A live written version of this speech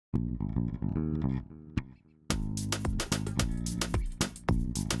All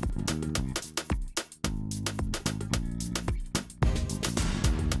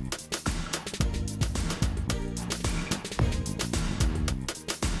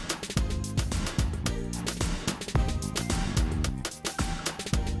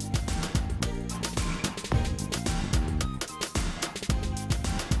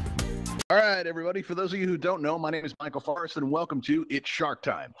right, everybody. For those of you who don't know, my name is Michael Forrest, and welcome to It's Shark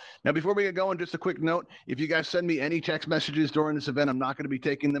Time. Now, before we get going, just a quick note. If you guys send me any text messages during this event, I'm not going to be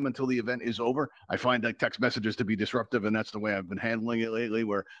taking them until the event is over. I find like text messages to be disruptive, and that's the way I've been handling it lately,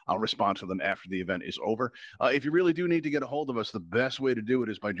 where I'll respond to them after the event is over. If you really do need to get a hold of us, the best way to do it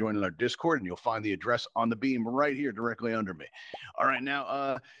is by joining our Discord, and you'll find the address on the beam right here directly under me. All right,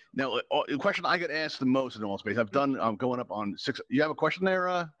 now, the question I get asked the most in Altspace, I'm going up on 6. You have a question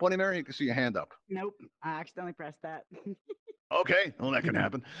there, Bunny Mary? You can see your hand up. Nope, I accidentally pressed that. Okay, well, that can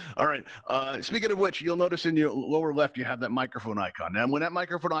happen. All right. Speaking of which, you'll notice in your lower left, you have that microphone icon. Now, when that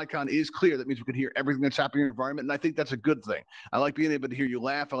microphone icon is clear, that means we can hear everything that's happening in your environment, and I think that's a good thing. I like being able to hear you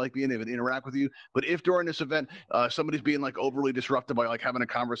laugh. I like being able to interact with you. But if during this event, somebody's being like overly disruptive by like having a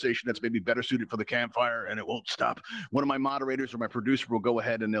conversation that's maybe better suited for the campfire and it won't stop, one of my moderators or my producer will go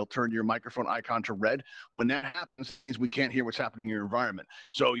ahead and they'll turn your microphone icon to red. When that happens, we can't hear what's happening in your environment.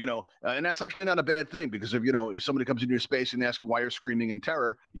 So, and that's actually not a bad thing, because if somebody comes into your space and asks why you're screaming in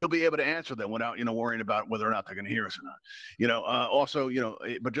terror, you'll be able to answer them without, worrying about whether or not they're going to hear us or not.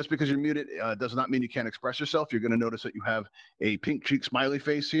 But just because you're muted does not mean you can't express yourself. You're going to notice that you have a pink cheek smiley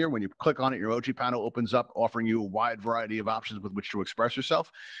face here. When you click on it, your OG panel opens up, offering you a wide variety of options with which to express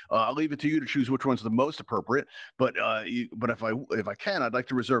yourself. I'll leave it to you to choose which one's the most appropriate. But if I can, I'd like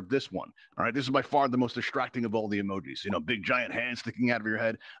to reserve this one. All right, this is by far the most distracting of all the emojis. Big giant hands sticking out of your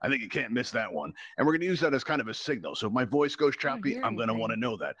head. I think you can't miss that one. And we're going to use that as kind of a signal. So if my voice goes choppy, I'm going to want to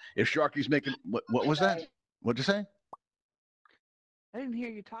know that. If Sharky's making what was that? What'd you say? I didn't hear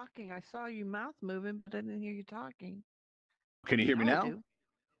you talking. I saw you mouth moving, but I didn't hear you talking. Can you hear me now? Yeah.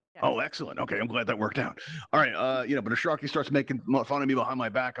 Oh, excellent. Okay, I'm glad that worked out. All right, but if Sharky starts making fun of me behind my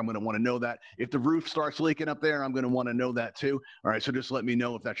back, I'm going to want to know that. If the roof starts leaking up there, I'm going to want to know that too. All right, so just let me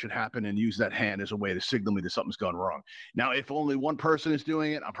know if that should happen and use that hand as a way to signal me that something's gone wrong. Now, if only one person is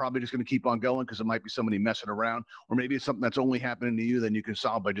doing it, I'm probably just going to keep on going, because it might be somebody messing around, or maybe it's something that's only happening to you, then you can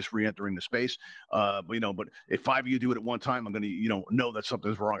solve by just re-entering the space. But if 5 of you do it at one time, I'm going to, know that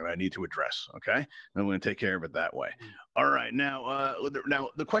something's wrong and I need to address, okay? And I'm going to take care of it that way. All right, now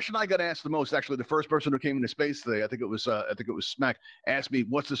the question I got asked the most, actually, the first person who came into space today, I think it was Smack, asked me,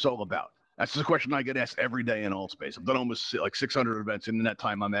 "What's this all about?" That's the question I get asked every day in Altspace. I've done almost like 600 events, and in that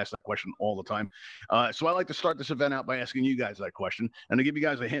time, I'm asked that question all the time. So I like to start this event out by asking you guys that question, and to give you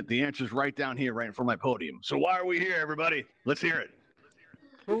guys a hint, the answer is right down here, right in front of my podium. So why are we here, everybody? Let's hear it.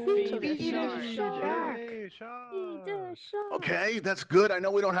 Okay, that's good. I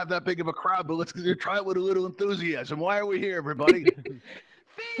know we don't have that big of a crowd, but let's try it with a little enthusiasm. Why are we here, everybody?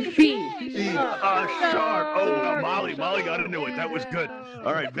 Shark. Oh, Molly got into it. That was good.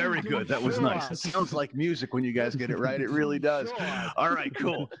 All right, very good. That was nice. It sounds like music when you guys get it right. It really does. All right,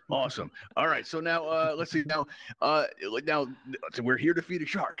 cool, awesome. All right, so now let's see. Now so we're here to feed a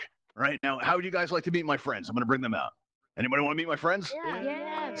shark. Right now, how would you guys like to meet my friends? I'm going to bring them out. Anybody want to meet my friends?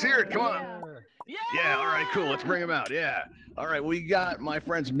 Yeah. Let's hear it. Come on. Yeah. All right. Cool. Let's bring them out. Yeah. All right. We got my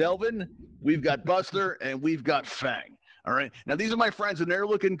friends Melvin. We've got Buster, and we've got Fang. All right. Now, these are my friends, and they're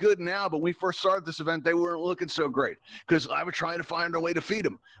looking good now, but when we first started this event, they weren't looking so great, because I was trying to find a way to feed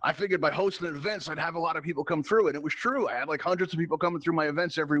them. I figured by hosting events, I'd have a lot of people come through, and it was true. I had like hundreds of people coming through my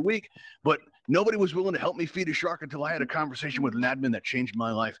events every week, but nobody was willing to help me feed a shark until I had a conversation with an admin that changed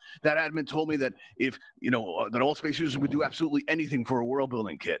my life. That admin told me that if, that Altspace users would do absolutely anything for a world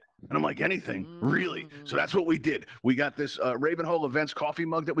building kit. And I'm like, anything? Really? So that's what we did. We got this Ravenhall Events coffee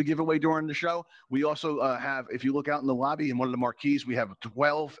mug that we give away during the show. We also have, if you look out in the lobby in one of the marquees, we have a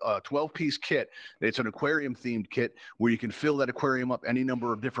 12-piece kit. It's an aquarium-themed kit where you can fill that aquarium up any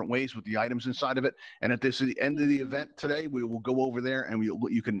number of different ways with the items inside of it. And at the end of the event today, we will go over there and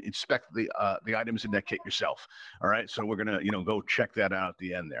you can inspect the items in that kit yourself. All right, so we're gonna go check that out at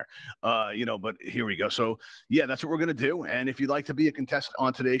the end there. But here we go. So yeah, that's what we're gonna do. And if you'd like to be a contestant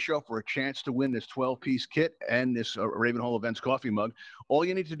on today's show for a chance to win this 12-piece kit and this Ravenhall Events coffee mug, all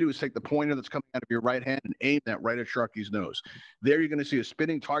you need to do is take the pointer that's coming out of your right hand and aim that right at Sharky's nose. There you're going to see a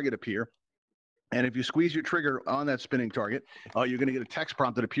spinning target appear. And if you squeeze your trigger on that spinning target, you're going to get a text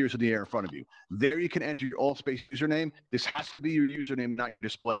prompt that appears in the air in front of you. There you can enter your Altspace username. This has to be your username, not your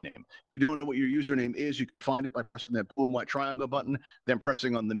display name. If you don't know what your username is, you can find it by pressing that blue and white triangle button, then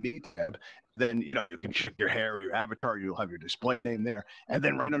pressing on the Me tab. Then you can check your hair or your avatar. You'll have your display name there. And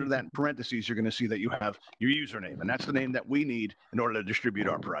then right under that in parentheses, you're going to see that you have your username. And that's the name that we need in order to distribute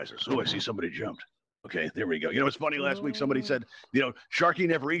our prizes. Oh, I see somebody jumped. Okay, there we go. It's funny. Last week somebody said, Sharky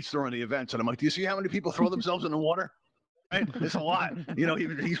never eats during the events, and I'm like, do you see how many people throw themselves in the water? Right? It's a lot.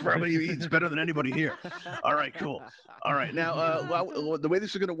 He's probably eats better than anybody here. All right, cool. All right, now the way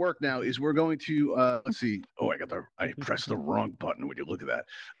this is going to work now is we're going to let's see. Oh, I pressed the wrong button. Would you look at that?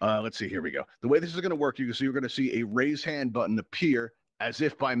 Let's see. Here we go. The way this is going to work, you're going to see a raise hand button appear as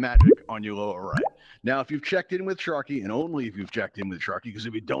if by magic on your lower right. Now, if you've checked in with Sharky, and only if you've checked in with Sharky, because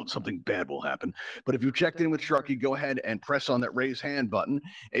if you don't, something bad will happen. But if you've checked in with Sharky, go ahead and press on that raise hand button.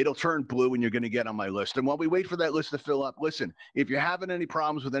 It'll turn blue, and you're going to get on my list. And while we wait for that list to fill up, listen, if you're having any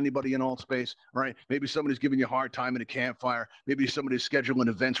problems with anybody in Altspace, right, maybe somebody's giving you a hard time in a campfire, maybe somebody's scheduling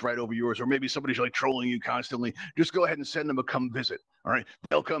events right over yours, or maybe somebody's like trolling you constantly, just go ahead and send them a come visit. All right,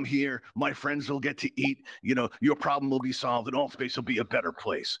 they'll come here. My friends will get to eat. Your problem will be solved, and Altspace will be a better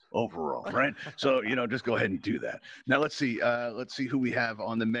place overall, right? So, just go ahead and do that. Now, let's see who we have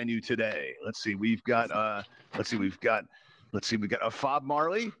on the menu today. Let's see, we've got a Fob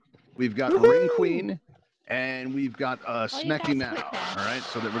Marley, we've got Ring Queen, and we've got Smecky Mao. All right,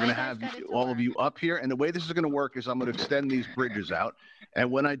 so that we're gonna have all of you up here. And the way this is gonna work is I'm gonna extend these bridges out. And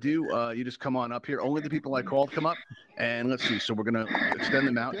when I do, you just come on up here. Only the people I called come up. And let's see. So we're going to extend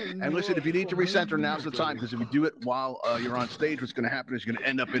them out. And listen, if you need to recenter, now's the time. Because if you do it while you're on stage, what's going to happen is you're going to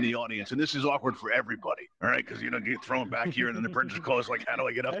end up in the audience. And this is awkward for everybody. All right? Because, you get thrown back here. And then the bridge is closed. Like, how do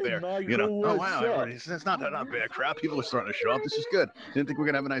I get up there? Oh, wow. It's not bad crowd. People are starting to show up. This is good. Didn't think we were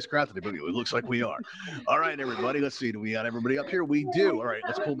going to have a nice crowd today, but it looks like we are. All right, everybody. Let's see. Do we got everybody up here? We do. All right.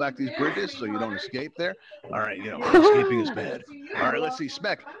 Let's pull back these bridges so you don't escape there. All right. Escaping is bad. All right. Let's see.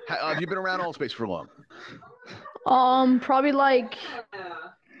 Smek, have you been around Altspace for long? Probably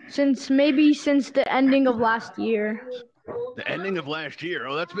since the ending of last year. The ending of last year.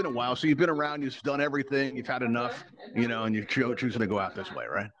 Oh, that's been a while. So you've been around, you've done everything, you've had enough, and you're choosing to go out this way,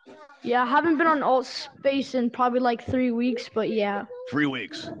 right? Yeah, I haven't been on Altspace in probably 3 weeks, but yeah. 3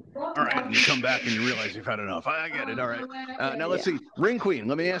 weeks. All right, and you come back and you realize you've had enough. I get it. All right. Now let's see. Ring Queen,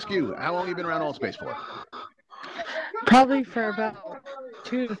 let me ask you, how long have you been around Altspace for? Probably for about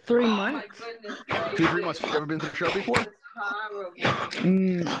 2 to 3 months. 2 to 3 months. Have you ever been to the show before?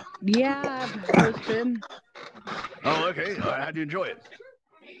 Yeah, I've hosted. Oh, okay. How'd you enjoy it?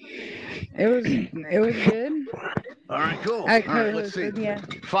 It was good. All right, cool. All right, let's see. Yeah.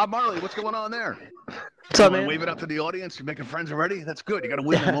 Fob Marley, what's going on there? What's up, man? Wave it up to the audience. You're making friends already? That's good. You got to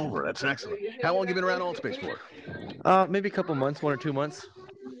win them over. That's excellent. How long have you been around Altspace for? Maybe a couple months, 1 or 2 months.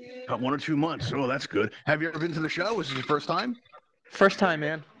 1 or 2 months. Oh, that's good. Have you ever been to the show? Was this your first time? First time,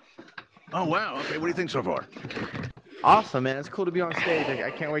 man. Oh, wow. Okay, what do you think so far? Awesome, man. It's cool to be on stage.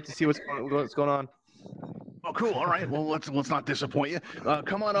 I can't wait to see what's going on. Oh, cool. All right. Well, let's not disappoint you.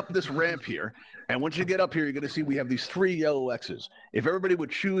 Come on up this ramp here. And once you get up here, you're going to see we have these 3 yellow X's. If everybody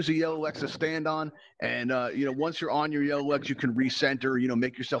would choose a yellow X to stand on, and, once you're on your yellow X, you can recenter,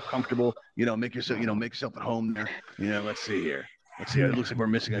 make yourself comfortable, make yourself at home there. Let's see here. Let's see. It looks like we're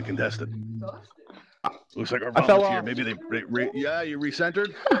missing a contestant. Looks like our volunteer. Maybe they you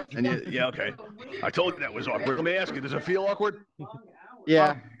recentered? And okay. I told you that was awkward. Let me ask you, does it feel awkward?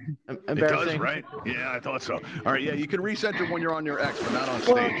 Yeah. It does, right? Yeah, I thought so. All right, yeah, you can recenter when you're on your X, but not on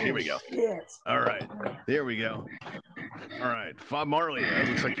stage. Here we go. All right, there we go. All right, Fob Marley,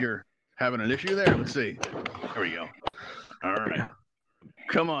 looks like you're having an issue there. Let's see. There we go. All right.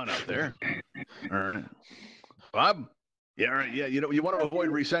 Come on up there. All right. Bob? Yeah, all right, yeah, you want to avoid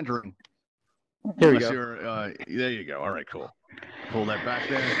recentering. Here we go. There you go. All right, cool. Pull that back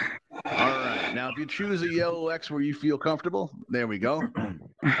there. All right. Now, if you choose a yellow X where you feel comfortable, there we go. All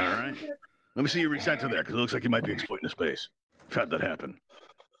right. Let me see you recenter there, because it looks like you might be exploiting the space. I've had that happen.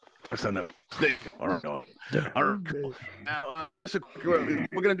 That's not a mistake. I don't know. All right, cool. Now,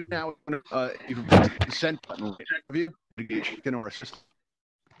 we're going to do now, you can press the consent button right of you to get chicken or assistant.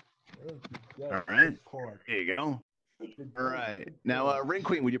 All right. There you go. All right. Now, Ring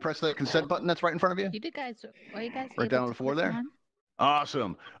Queen, would you press that consent button that's right in front of you? You guys right down on the floor there?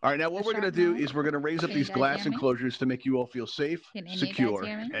 Awesome. All right. Now, what we're going to do is we're going to raise up these glass enclosures to make you all feel safe, secure,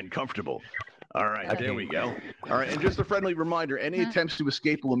 and comfortable. All right, Okay. there we go. All right, and just a friendly reminder, any attempts to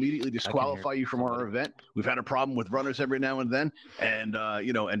escape will immediately disqualify you from our event. We've had a problem with runners every now and then, and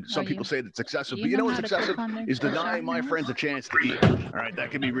and some people say it's excessive, but you know what's excessive is denying my friends a chance to eat. All right,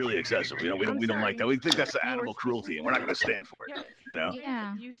 that can be really excessive. We don't like that. We think that's the animal cruelty, and we're not going to stand for it.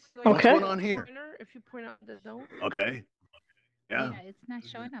 Yeah. What's going on here? If you point out the zone. Okay. Yeah. Yeah, it's not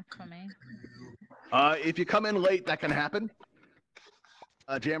showing up for me. If you come in late, that can happen.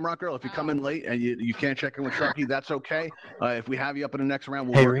 Jamrock Girl, if you come in late and you can't check in with Sharky, that's okay. If we have you up in the next round,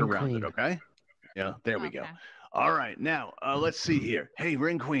 we'll work around it, okay? Yeah, there we go. All right, now, let's see here. Hey,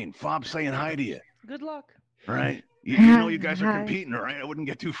 Ring Queen, Fob's saying hi to you. Good luck. All right? You know you guys are competing, all right? I wouldn't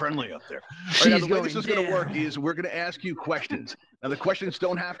get too friendly up there. All right, now, the way this is going to work is we're going to ask you questions. Now, the questions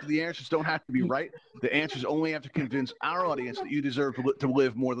the answers don't have to be right. The answers only have to convince our audience that you deserve to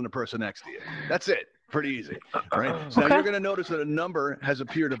live more than the person next to you. That's it. Pretty easy. All right. So now you're going to notice that a number has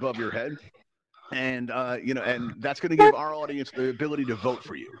appeared above your head. And and that's going to give our audience the ability to vote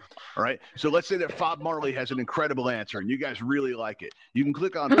for you. All right. So let's say that Fob Marley has an incredible answer and you guys really like it. You can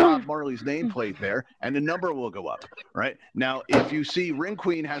click on Fob Marley's nameplate there and the number will go up. Right. Now, if you see Ring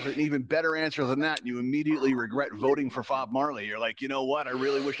Queen has an even better answer than that, and you immediately regret voting for Fob Marley. You're like, you know what? I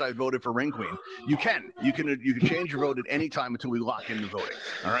really wish I voted for Ring Queen. You can change your vote at any time until we lock in the voting.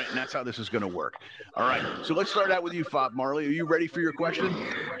 All right. And that's how this is going to work. All right. So let's start out with you, Fob Marley. Are you ready for your question?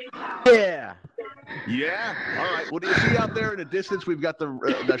 Yeah. Yeah. All right. Well, do you see out there in the distance? We've got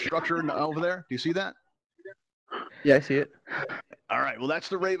the structure over there. Do you see that? Yeah, I see it. All right. Well, that's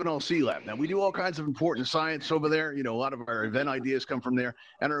the Ravenhall Sea-Lab. Now, we do all kinds of important science over there. You know, a lot of our event ideas come from there.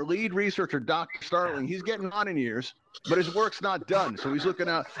 And our lead researcher, Dr. Starling, he's getting on in years, but his work's not done. So he's looking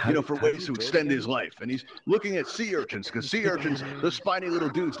out, for ways to extend his life. And he's looking at sea urchins, because sea urchins, those spiny little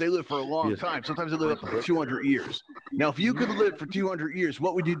dudes, they live for a long time. Sometimes they live up to 200 years. Now, if you could live for 200 years,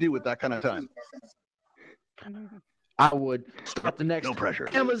 what would you do with that kind of time? I would start the next No pressure.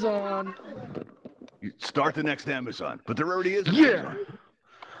 Amazon. You start the next Amazon, but there already is an Yeah. Amazon.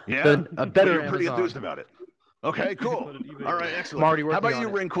 Yeah, A better You're pretty Amazon. enthused about it. Okay, cool. All right, excellent. I'm already How working about on you,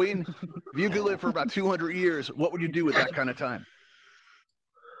 it. Ring Queen? If you could live for about 200 years, what would you do with that kind of time?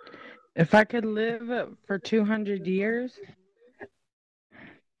 If I could live for 200 years,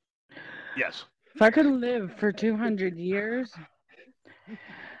 Yes. if I could live for 200 years,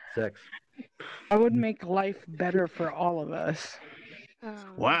 Sex. I would make life better for all of us.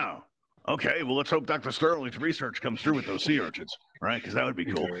 Wow. Okay, well, let's hope Dr. Sterling's research comes through with those sea urchins, right? Because that would be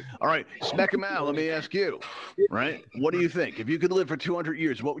cool. All right, Smeckamal, let me ask you, right? What do you think? If you could live for 200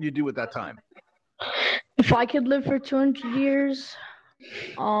 years, what would you do at that time? If I could live for 200 years,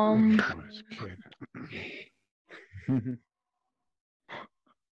 I'd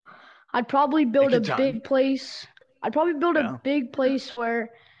probably build Take a your big place. I'd probably build Yeah. a big place where,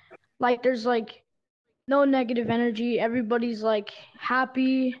 like, there's like no negative energy. Everybody's like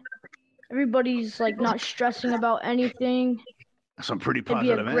happy. Everybody's like not stressing about anything. Some pretty It'd be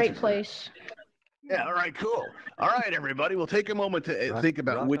positive a great answers. place. Yeah, all right, cool. All right, everybody, we'll take a moment to think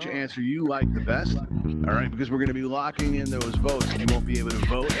about which answer you like the best. All right, because we're going to be locking in those votes, and you won't be able to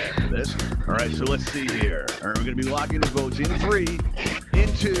vote after this. All right, so let's see here. All right, we're going to be locking the votes in 3,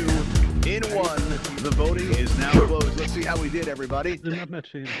 in 2, in 1. The voting is now closed. Let's see how we did, everybody.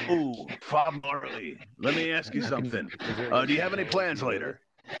 Ooh, Fob Marley, let me ask you something. Do you have any plans later?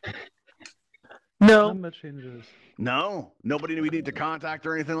 No. No? Nobody we need to contact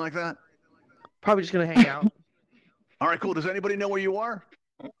or anything like that? Probably just gonna hang out. All right, cool. Does anybody know where you are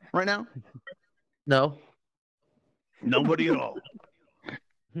right now? No. Nobody at all.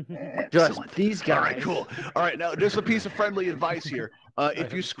 Just Excellent. these guys. All right, cool. All right, now just a piece of friendly advice here.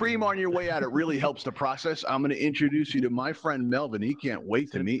 If you scream on your way out, it really helps the process. I'm going to introduce you to my friend Melvin. He can't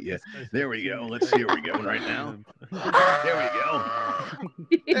wait to meet you. There we go. Let's see where we're going right now. There we go.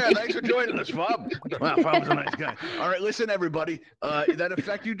 Yeah, thanks for joining us, Fob. Wow, Fob's a nice guy. All right, listen, everybody. That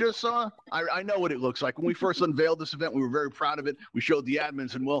effect you just saw, I know what it looks like. When we first unveiled this event, we were very proud of it. We showed the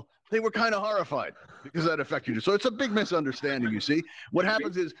admins, and well, they were kind of horrified because of that effect you just saw. So it's a big misunderstanding, you see. What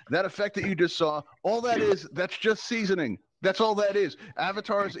happens is that effect that you just saw, all that is, that's just seasoning. That's all that is.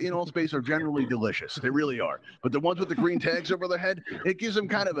 Avatars in Altspace are generally delicious. They really are. But the ones with the green tags over their head, it gives them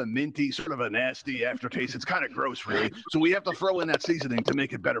kind of a minty, sort of a nasty aftertaste. It's kind of gross, really. So we have to throw in that seasoning to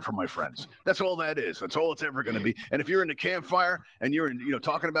make it better for my friends. That's all that is. That's all it's ever going to be. And if you're in the campfire and you're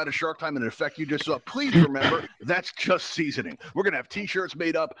talking about a Shark Time and an effect you just saw, please remember that's just seasoning. We're going to have T-shirts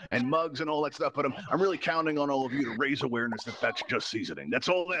made up and mugs and all that stuff. But I'm really counting on all of you to raise awareness that that's just seasoning. That's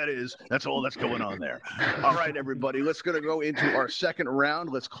all that is. That's all that's going on there. All right, everybody. Let's go into our second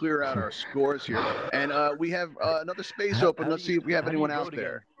round. Let's clear out our scores here. And we have another space open. Let's see if we have anyone out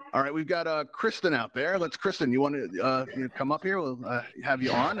there. All right, we've got Kristen out there. Kristen, you want to come up here? We'll have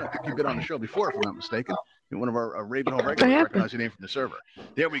you on. I think you've been on the show before, if I'm not mistaken. You're one of our Ravenhall regulars. Recognize your name from the server.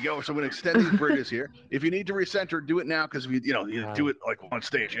 There we go. So I'm going to extend these bridges here. If you need to recenter, do it now, because if you do it like on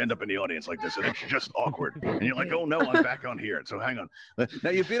stage, you end up in the audience like this, and it's just awkward. And you're like, oh no, I'm back on here. So hang on.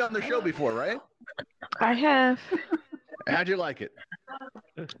 Now you've been on the show before, right? I have. How'd you like it?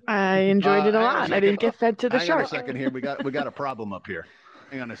 I enjoyed it a lot. I didn't get fed to the Hang on a shark. second here. We got a problem up here.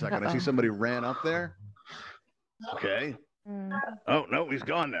 Hang on a second. I see somebody ran up there. Okay. Oh, no, he's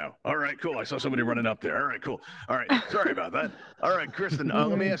gone now. All right, cool. I saw somebody running up there. All right, cool. All right, sorry about that. All right, Kristen,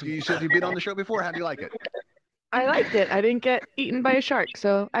 let me ask you. You said you've been on the show before. How do you like it? I liked it. I didn't get eaten by a shark,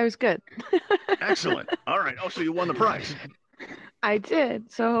 so I was good. Excellent. All right. Oh, so you won the prize. I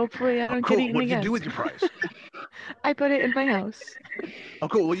did, so hopefully I don't Cool. get eaten What did you again. do with your prize? I put it in my house. Oh,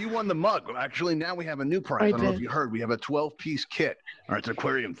 cool. Well, you won the mug. Actually, now we have a new prize. I don't know if did. you heard. We have a 12-piece kit. All right, it's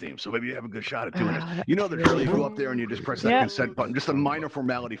aquarium theme, so maybe you have a good shot at doing Ah, it. You know the drill. You go up there and you just press that Yeah. consent button. Just a minor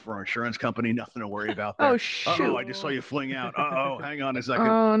formality for our insurance company. Nothing to worry about there. Oh, shoot. Uh-oh, I just saw you fling out. Uh-oh, hang on a second.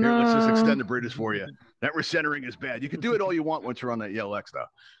 Oh, Here, let's just no. extend the bridges for you. That recentering is bad. You can do it all you want once you're on that Yellow X, though.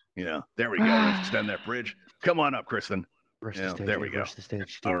 There we go. Let's extend that bridge. Come on up, Kristen. There we go.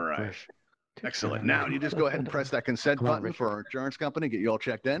 All right. Excellent. Now you just go ahead and press that consent button for our insurance company. Get you all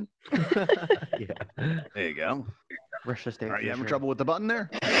checked in. There you go. Rush the stage. All right, you having trouble with the button there?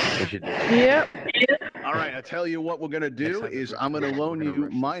 Yep. All right, I tell you what we're gonna do is I'm gonna loan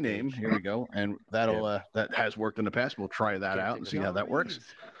you my name. Here we go, and that'll that has worked in the past. We'll try that out and see how that works.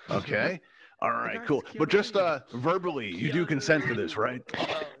 Okay. All right, cool. But just verbally, you do consent to this, right?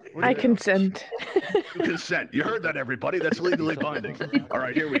 I consent. You consent. You heard that, everybody. That's legally binding. All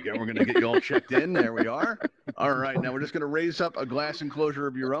right, here we go. We're gonna get you all checked in. There we are. All right, now we're just gonna raise up a glass enclosure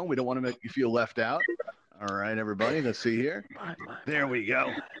of your own. We don't want to make you feel left out. All right, everybody. Let's see here. There we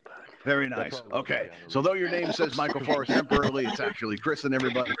go. Very nice. Okay, so though your name says Michael Forrest temporarily, it's actually Kristen,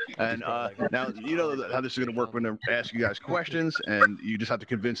 everybody. And now you know how this is going to work. We're going to ask you guys questions, and you just have to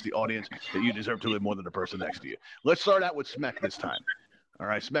convince the audience that you deserve to live more than the person next to you. Let's start out with Smek this time. All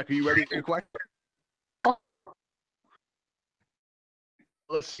right, Smek, are you ready for your question?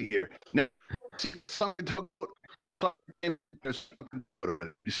 Let's see here. Now,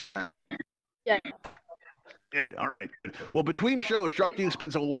 Yeah. Yeah, all right. Well, between shows, Sharky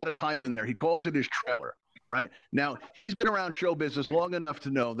spends a lot of time in there. He calls it his trailer. Right now, he's been around show business long enough to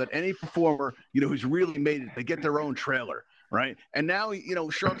know that any performer, who's really made it, they get their own trailer, right? And now,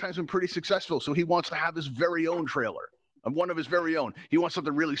 Shark Time's been pretty successful, so he wants to have his very own trailer. One of his very own. He wants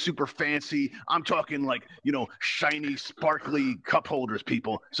something really super fancy. I'm talking like, shiny, sparkly cup holders,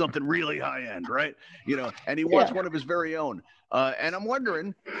 people. Something really high end, right? And he wants one of his very own. And I'm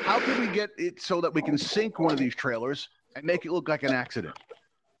wondering, how can we get it so that we can sync one of these trailers and make it look like an accident?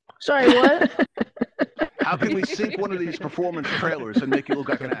 Sorry, what? How can we sync one of these performance trailers and make it look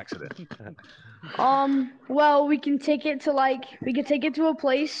like an accident? Well, we can take it to a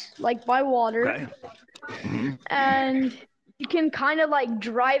place like by water. Okay. Mm-hmm. And you can kind of like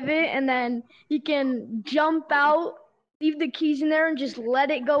drive it, and then you can jump out, leave the keys in there, and just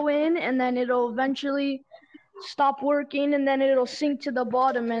let it go in, and then it'll eventually stop working, and then it'll sink to the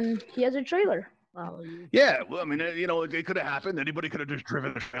bottom, and he has a trailer. Yeah, well, I mean, it could have happened. Anybody could have just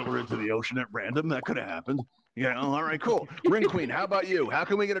driven a trailer into the ocean at random. That could have happened. All right, cool. Ring Queen, how about you? How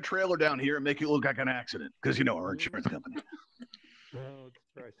can we get a trailer down here and make it look like an accident? Because, our insurance company. Well, let's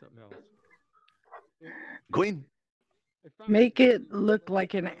try something else. Queen? Make it look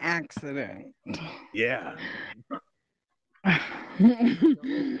like an accident. Yeah.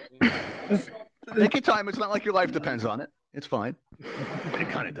 Take your time. It's not like your life depends on it. It's fine. It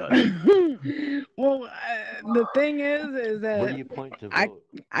kind of does. Well, the thing is Where do that you point to I vote?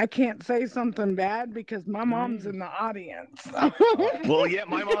 I can't say something bad because my mom's in the audience. Well, yeah,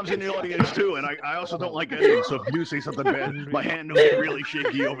 my mom's in the audience too, and I also don't like editing. So if you say something bad, my hand will get really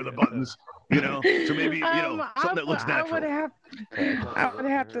shaky over the buttons. So maybe something that looks natural. I would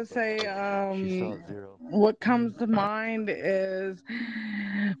have to say She saw 0. what comes to mind is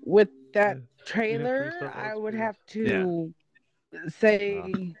with that trailer, I would have to say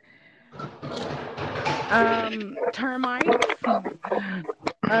termites.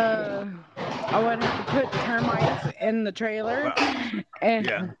 I would have to put termites in the trailer,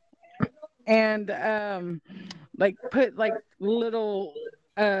 and like put like little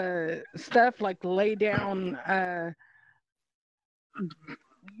stuff like lay down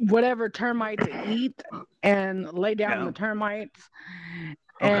whatever termites eat and lay down the termites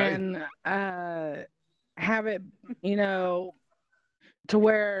and have it to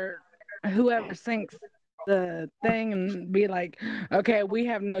where whoever sinks the thing and be like, okay, we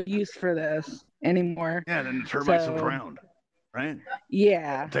have no use for this anymore. Yeah, then the termites will So- drown, right?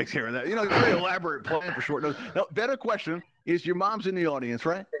 Yeah. Takes care of that. You know, very elaborate plan for short notice. Now, better question is: your mom's in the audience,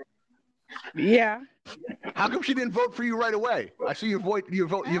 right? Yeah. How come she didn't vote for you right away? I see your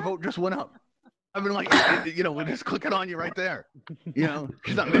vote just went up. I've been like, you know, we're just clicking on you right there. You know,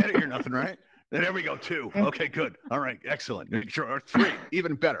 she's not mad at you or nothing, right? There we go, 2. Okay, good. All right, excellent. Sure, or 3,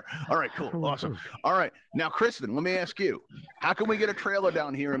 even better. All right, cool, awesome. All right, now, Kristen, let me ask you, how can we get a trailer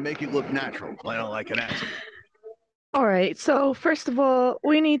down here and make it look natural, like an accident? All right, so first of all,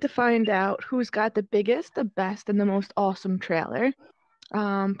 we need to find out who's got the biggest, the best, and the most awesome trailer.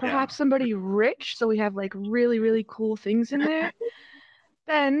 Perhaps somebody rich, so we have like really, really cool things in there.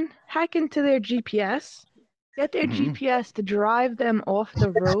 Then hack into their GPS, get their GPS to drive them off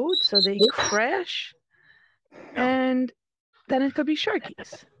the road so they crash, and then it could be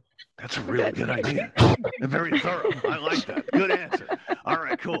Sharky's. That's a really good idea. Very thorough. I like that. Good answer. All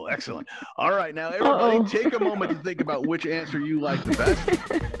right, cool. Excellent. All right, now everybody take a moment to think about which answer you like the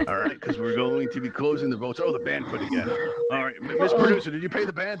best. All right, because we're going to be closing the votes. Oh, the band quit again. All right, Miss Producer, did you pay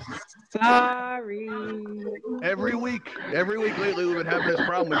the band? Sorry. Every week lately, we've been having this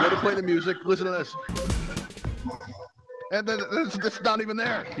problem. We go to play the music. Listen to this. And then it's not even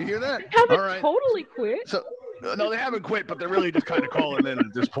there. You hear that? Haven't All right. totally quit. So, no, they haven't quit, but they're really just kind of calling in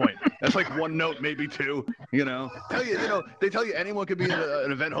at this point. That's like 1 note, maybe 2. You know, they tell you anyone could be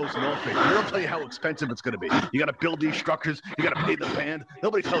an event host in Altspace. They don't tell you how expensive it's going to be. You got to build these structures. You got to pay the band.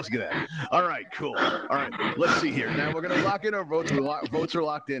 Nobody tells you that. All right, cool. All right, let's see here. Now we're going to lock in our votes. Votes are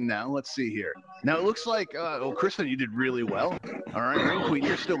locked in now. Let's see here. Now it looks like, Kristen, you did really well. All right, Ring Queen,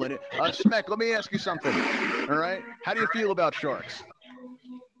 you're still in it. Smek, let me ask you something. All right, how do you feel about sharks?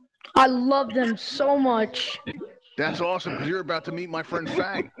 I love them so much. That's awesome because you're about to meet my friend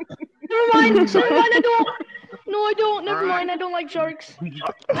Fang. Never mind, I don't. No, I don't. Never All right. mind, I don't like sharks.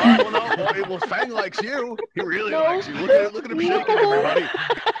 Well, Fang likes you. He really likes you. Look at him shaking, everybody.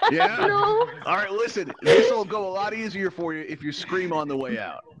 Yeah? No. All right, listen. This will go a lot easier for you if you scream on the way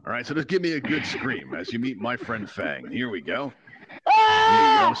out. All right, so just give me a good scream as you meet my friend Fang. Here we go.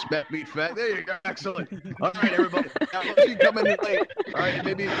 There you go. Smet meet Fang. There you go. Excellent. All right, everybody. Now, let's see coming in late. All right,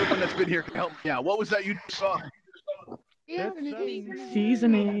 maybe everyone that's been here can help me out. What was that you saw?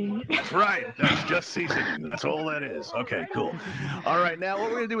 Seasoning. That's right. That's just seasoning. That's all that is. Okay, cool. All right, now what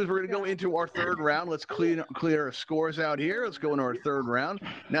we're going to do is we're going to go into our third round. Let's clear our scores out here. Let's go into our third round.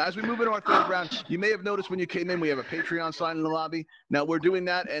 Now, as we move into our third round, you may have noticed when you came in, we have a Patreon sign in the lobby. Now, we're doing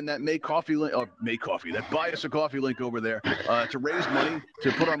that and that that buy us a coffee link over there to raise money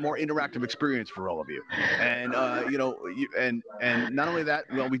to put on more interactive experience for all of you. And, and not only that,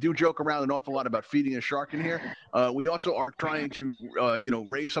 well, we do joke around an awful lot about feeding a shark in here. We also are trying to,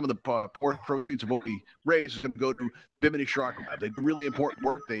 raise some of the poor proceeds of what we raise is going to go to Bimini Shark Lab. They do really important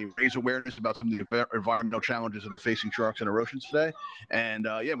work. They raise awareness about some of the environmental challenges that are facing sharks in our oceans today. And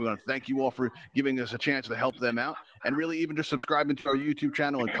we want to thank you all for giving us a chance to help them out. And really even just subscribing to our YouTube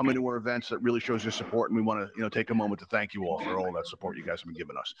channel and coming to our events. That really shows your support. And we want to, take a moment to thank you all for all that support you guys have been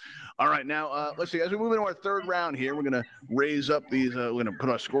giving us. All right, now let's see. As we move into our third round here, we're going to raise up these. We're going to put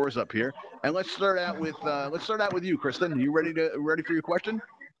our scores up here. And let's start out with you, Kristen. You ready for your question?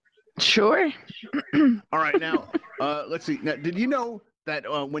 Sure. All right, now let's see. Now, did you know that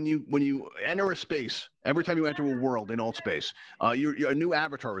when you enter a space, every time you enter a world in Altspace, a new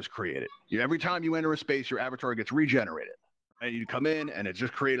avatar is created. Every time you enter a space, your avatar gets regenerated. And you come in, and it's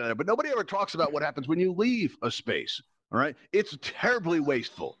just created. But nobody ever talks about what happens when you leave a space. All right, it's terribly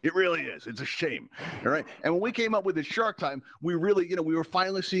wasteful. It really is. It's a shame. All right, and when we came up with the Shark Time, we really, we were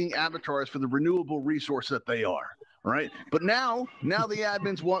finally seeing avatars for the renewable resource that they are. All right, but now the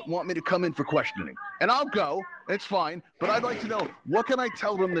admins want me to come in for questioning, and I'll go. It's fine, but I'd like to know, what can I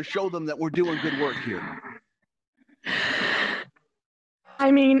tell them to show them that we're doing good work here?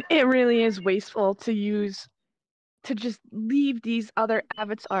 I mean, it really is wasteful to just leave these other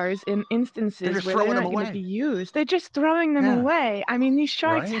avatars in instances where they're not going to be used. They're just throwing them away. I mean, these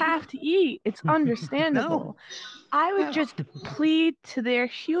sharks have to eat. It's understandable. I would just plead to their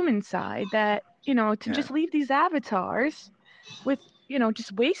human side that, just leave these avatars with,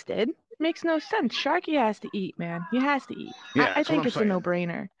 just wasted makes no sense. Sharky has to eat, man. He has to eat. Yeah, I think it's a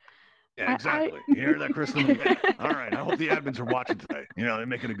no-brainer. Yeah, exactly. You hear that, Kristen? All right. I hope the admins are watching today. They're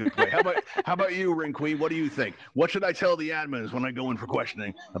making a good play. How about you, Ring Queen? What do you think? What should I tell the admins when I go in for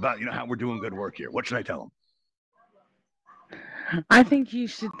questioning about, how we're doing good work here? What should I tell them? I think you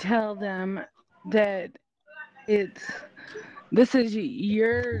should tell them that this is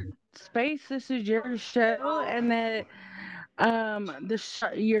your space, this is your show, and that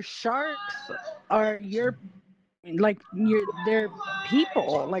your sharks are they're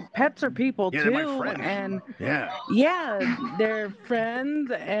people. Like pets are people Yeah, too, they're my friends. and yeah, they're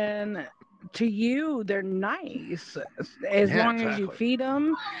friends, and to you they're nice as long as you feed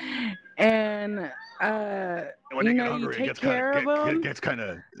them, and when they get hungry, you take it care of them. It gets kind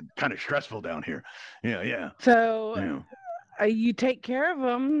of stressful down here. Yeah. So you take care of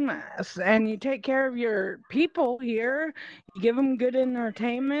them, and you take care of your people here. You give them good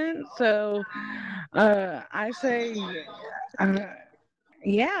entertainment. So I say,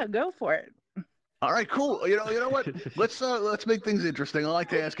 yeah, go for it. All right, cool. You know what? Let's make things interesting. I like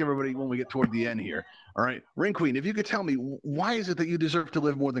to ask everybody when we get toward the end here. All right, Ring Queen, if you could tell me, why is it that you deserve to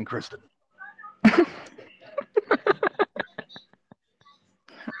live more than Kristen?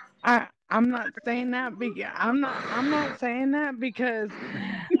 I'm not saying that because I'm not saying that because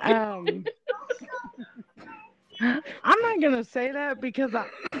I'm not gonna say that because I'm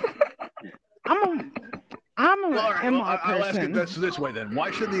an MR person. I'll ask it this way then.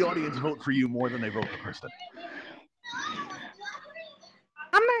 Why should the audience vote for you more than they vote for Kristen?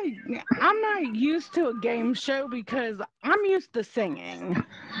 I'm not used to a game show because I'm used to singing.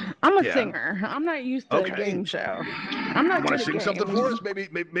 I'm a singer. I'm not used to a game show. I'm not. Want to sing something for us?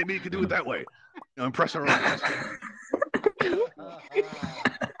 Maybe you could do it that way. Impress our audience. I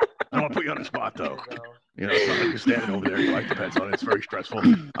don't want to put you on the spot though. It's not like you're standing over there. Your life depends on it. It's very stressful.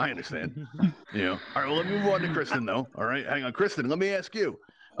 I understand. All right. Well, let me move on to Kristen though. All right. Hang on, Kristen. Let me ask you.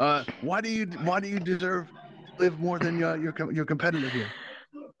 Why do you deserve to live more than your competitor here?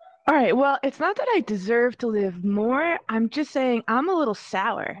 All right, well, it's not that I deserve to live more. I'm just saying I'm a little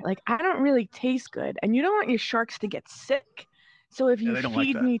sour. Like, I don't really taste good, and you don't want your sharks to get sick. So if you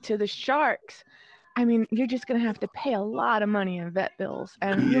feed me to the sharks, I mean, you're just going to have to pay a lot of money in vet bills,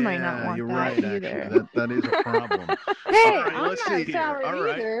 and you might not want that either. Actually. That is a problem. Hey, right, I'm not sour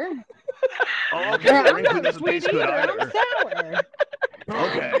either. Oh, okay. I'm not sweet either. I'm sour.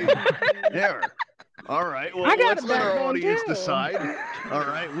 Okay. There. All right. Well, let's let our audience decide. All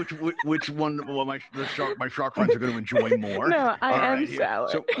right, which one? Well, my shark friends are going to enjoy more. No, I am sour. Sour.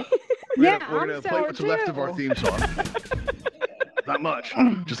 So we're gonna play what's left of our theme song. Not much,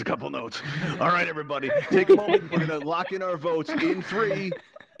 just a couple notes. All right, everybody, take a moment. We're going to lock in our votes in 3,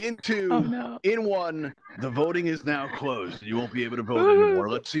 in 2, in 1. The voting is now closed. You won't be able to vote anymore.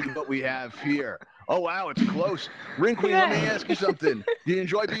 Let's see what we have here. Oh wow, it's close. Ring Queen, let me ask you something. Do you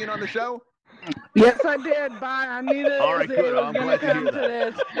enjoy being on the show? Yes, I did. Bye. I knew that. All right, good. I'm glad to hear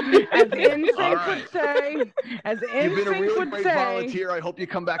that. As NSYNC would say, you've been a really great volunteer. I hope you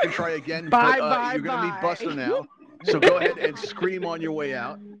come back and try again. Bye. You're going to meet Buster now. So go ahead and scream on your way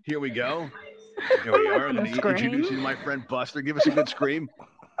out. Here we go. Here we are. Let me introduce you to my friend Buster. Give us a good scream.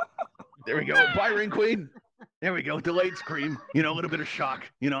 There we go. Bye, Ring Queen. There we go. Delayed scream. A little bit of shock.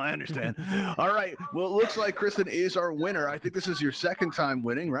 I understand. All right. Well, it looks like Kristen is our winner. I think this is your second time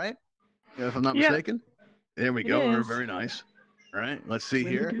winning, right? If I'm not mistaken. There we go. Very nice. All right, let's see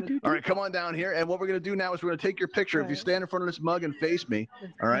here. All right, come on down here. And what we're going to do now is we're going to take your picture. If you stand in front of this mug and face me,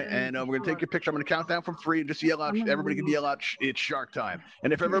 all right, and we're going to take your picture. I'm going to count down from 3 and just yell out. Everybody can yell out, it's shark time.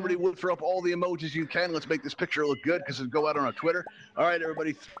 And if everybody will throw up all the emojis you can, let's make this picture look good because it'll go out on our Twitter. All right,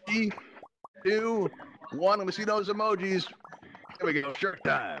 everybody, 3, 2, 1. Let me see those emojis. There we go, shark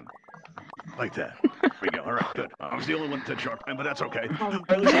time. Like that. There we go. All right, good. I was the only one that said shark time, but that's okay. All right,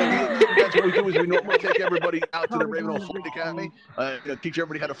 that's what we do is we normally take everybody out to the Ravenhall Flight Academy, teach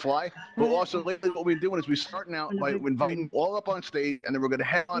everybody how to fly. But also lately what we're doing is we're starting out by inviting all up on stage, and then we're going to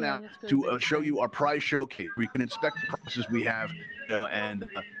head on out to show you our prize showcase. We can inspect the prizes we have. And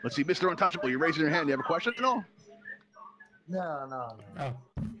let's see, Mr. Untouchable, you're raising your hand. You have a question at all? No.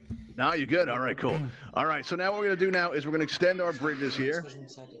 No, you're good. All right, cool. All right, so now what we're going to do now is we're going to extend our bridges here.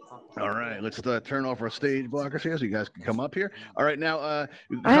 All right, let's turn off our stage blockers here so you guys can come up here. All right, now I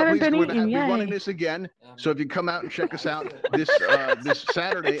haven't been eating yet. We're running this again, so if you come out and check us out this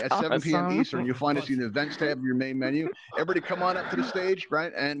Saturday at 7 p.m. Eastern, you'll find us in the events tab of your main menu. Everybody come on up to the stage,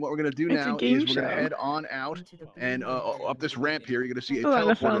 right? And what we're going to do now is we're going to head on out and up this ramp here. You're going to see a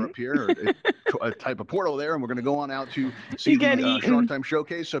teleporter up here, or a type of portal there, and we're going to go on out to see the Shark Time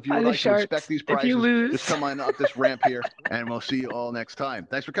Showcase. So if you would like to inspect these prizes, just come on up this ramp here, and we'll see you all next time.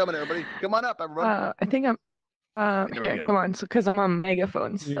 Thanks for coming, everybody. Come on up, everybody. I think I'm here, come on, because I'm on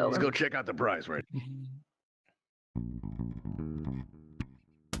megaphone still. Let's go check out the prize, right?